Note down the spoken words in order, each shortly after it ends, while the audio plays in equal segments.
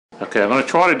Okay, I'm going to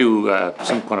try to do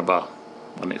some kind of a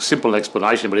simple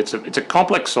explanation, but it's a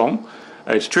complex song.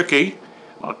 It's tricky.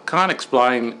 I can't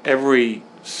explain every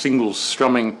single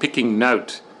strumming, picking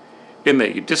note in there.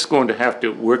 You're just going to have to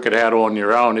work it out on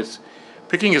your own.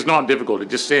 Picking is not difficult, it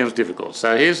just sounds difficult.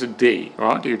 So here's a D,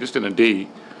 right? You're just in a D,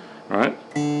 right?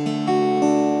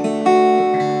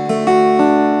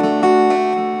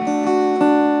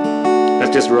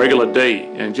 That's just regular D,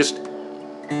 and just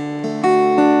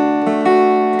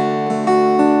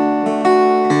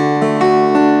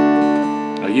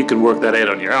now you can work that out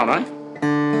on your own, eh?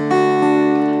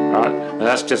 Right? Now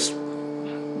that's just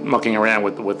mucking around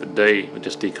with the D, with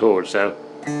just D chords. So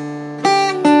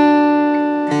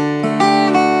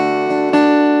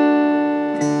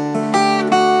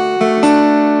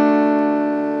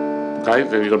okay,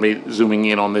 so you're going to be zooming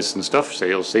in on this and stuff, so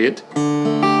you'll see it.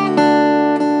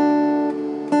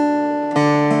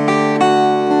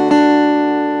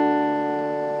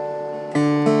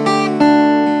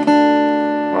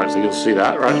 Right, so you'll see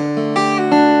that, right?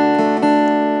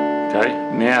 Okay,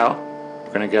 now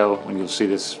we're going to go, and you'll see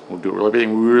this, we'll do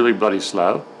everything really bloody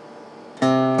slow.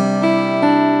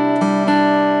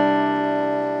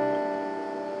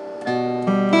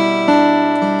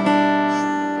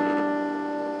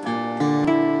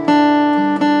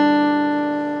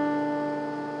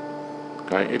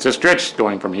 Okay, it's a stretch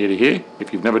going from here to here.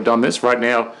 If you've never done this, right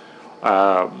now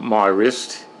my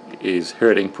wrist is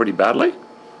hurting pretty badly.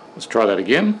 Let's try that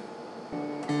again.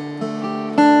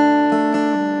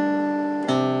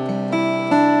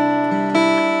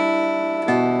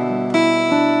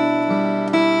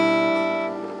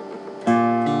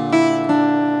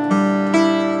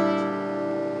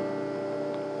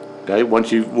 Okay,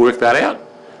 once you've worked that out,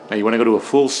 now you want to go to a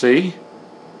full C.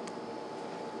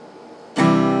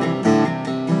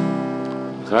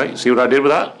 Okay, see what I did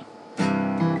with that?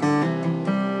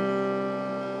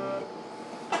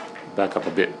 Back up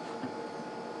a bit.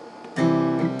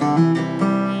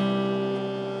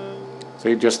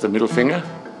 See, just the middle finger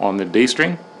on the D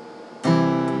string.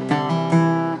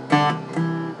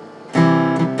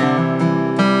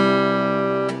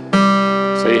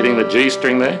 So you're hitting the G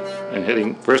string there, and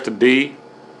hitting first a D,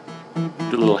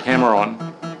 do a little hammer on,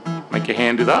 make your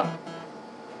hand do that.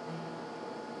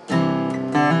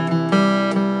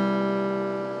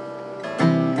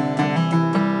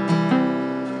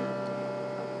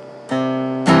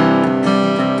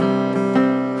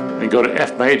 And go to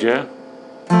F major.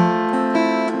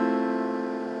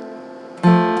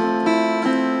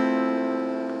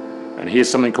 And here's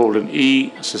something called an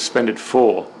E suspended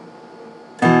 4.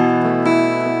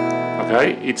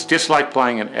 Okay, it's just like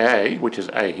playing an A, which is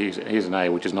A. Here's an A,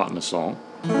 which is not in the song.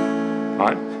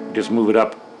 Alright, just move it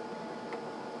up.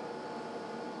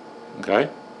 Okay?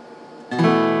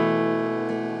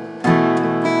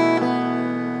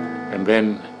 And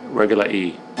then regular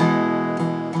E.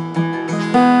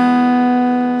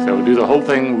 So we'll do the whole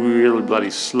thing really bloody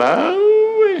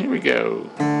slow. Here we go.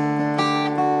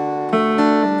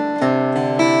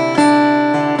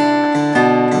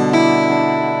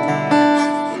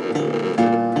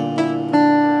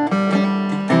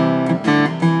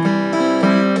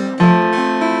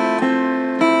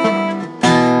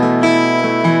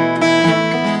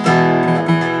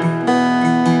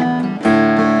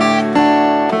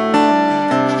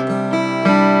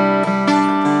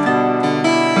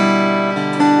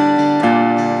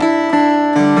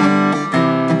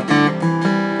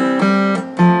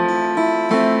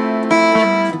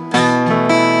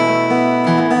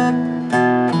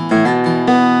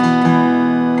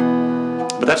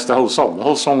 But that's the whole song. The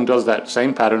whole song does that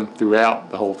same pattern throughout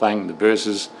the whole thing, the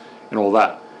verses and all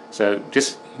that. So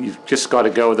you've just got to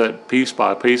go with it piece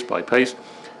by piece by piece.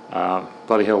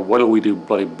 Bloody hell, what do we do?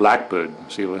 Bloody Blackbird.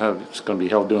 See, it's going to be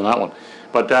hell doing that one.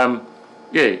 But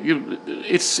yeah,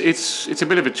 it's a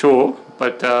bit of a chore,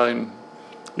 but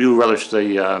you'll relish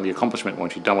the accomplishment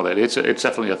once you're done with it. It's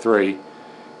definitely a 3,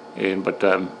 but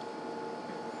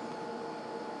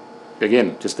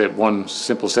again, just that one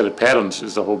simple set of patterns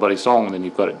is the whole bloody song, and then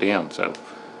you've got it down. So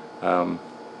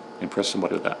impress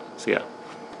somebody with that. So yeah,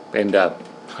 and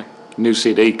new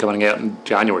CD coming out in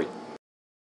January.